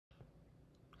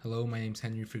Hello, my name is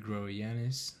Henry Figueroa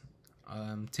Yanes.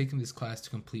 I'm taking this class to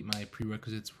complete my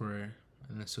prerequisites for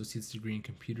an associate's degree in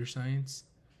computer science.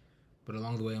 But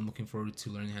along the way, I'm looking forward to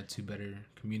learning how to better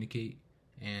communicate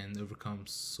and overcome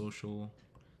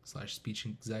social/speech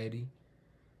anxiety.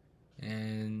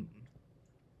 And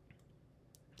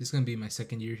this is going to be my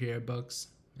second year here at Bucks.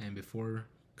 And before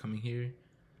coming here,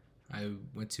 I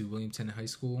went to William Tennant High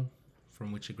School,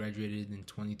 from which I graduated in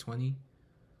 2020.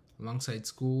 Alongside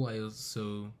school, I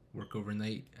also work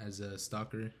overnight as a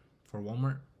stalker for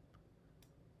Walmart.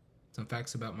 Some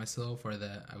facts about myself are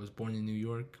that I was born in New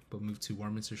York, but moved to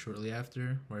Warminster shortly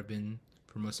after, where I've been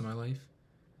for most of my life.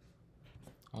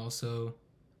 Also,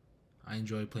 I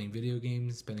enjoy playing video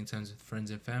games, spending time with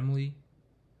friends and family,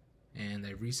 and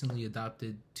I recently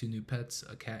adopted 2 new pets,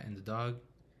 a cat and a dog.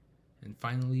 And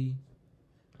finally,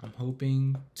 I'm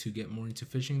hoping to get more into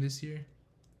fishing this year.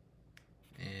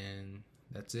 And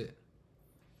that's it.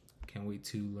 Can't wait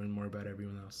to learn more about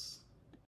everyone else.